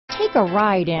Take a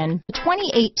ride in the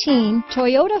 2018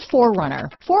 Toyota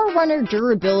 4Runner. 4Runner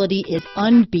durability is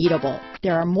unbeatable.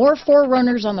 There are more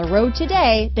 4Runners on the road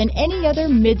today than any other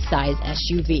midsize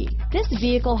SUV. This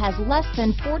vehicle has less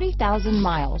than 40,000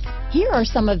 miles. Here are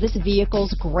some of this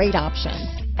vehicle's great options: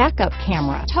 backup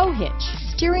camera, tow hitch,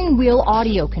 steering wheel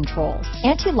audio controls,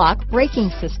 anti-lock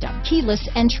braking system, keyless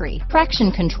entry,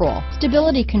 traction control,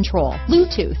 stability control,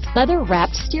 Bluetooth,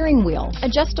 leather-wrapped steering wheel,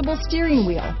 adjustable steering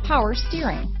wheel, power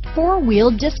steering, four-wheel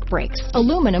disc brakes,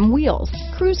 aluminum wheels,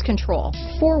 cruise control,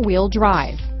 four-wheel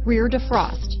drive, rear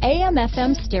defrost,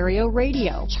 AM/FM stereo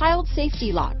radio, child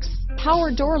safety locks,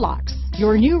 power door locks.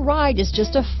 Your new ride is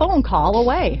just a phone call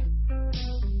away.